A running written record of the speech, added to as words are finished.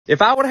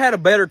If I would have had a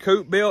better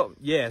coop built,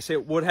 yes,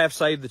 it would have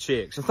saved the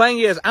chicks. The thing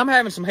is, I'm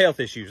having some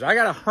health issues. I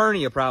got a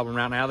hernia problem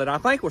right now that I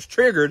think was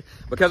triggered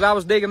because I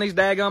was digging these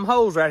daggum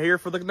holes right here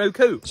for the new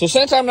coop. So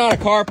since I'm not a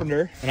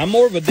carpenter, and I'm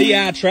more of a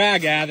DI try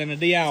guy than a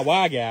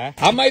DIY guy,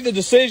 I made the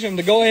decision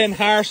to go ahead and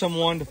hire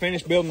someone to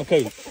finish building the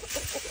coop.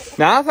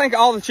 Now, I think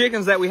all the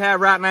chickens that we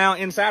have right now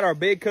inside our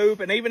big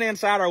coop and even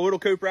inside our little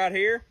coop right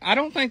here, I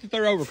don't think that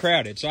they're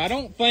overcrowded. So I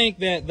don't think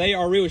that they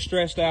are really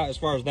stressed out as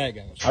far as that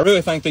goes. I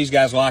really think these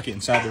guys like it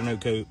inside their new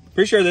coop.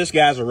 Pretty sure this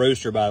guy's a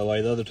rooster, by the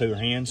way. The other two are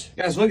hens.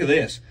 Guys, look at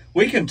this.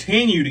 We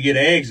continue to get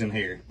eggs in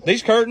here.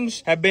 These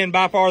curtains have been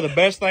by far the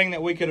best thing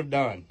that we could have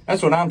done.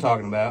 That's what I'm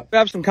talking about. We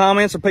have some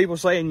comments of people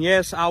saying,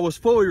 yes, I was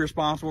fully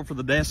responsible for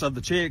the deaths of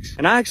the chicks.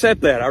 And I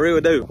accept that. I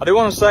really do. I do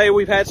want to say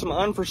we've had some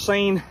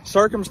unforeseen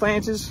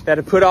circumstances that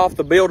have put off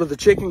the build of the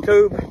chicken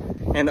coop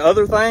and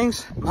other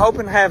things. I'm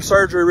hoping to have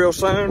surgery real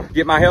soon,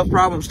 get my health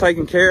problems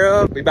taken care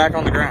of, be back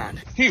on the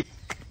grind.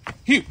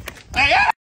 Hey,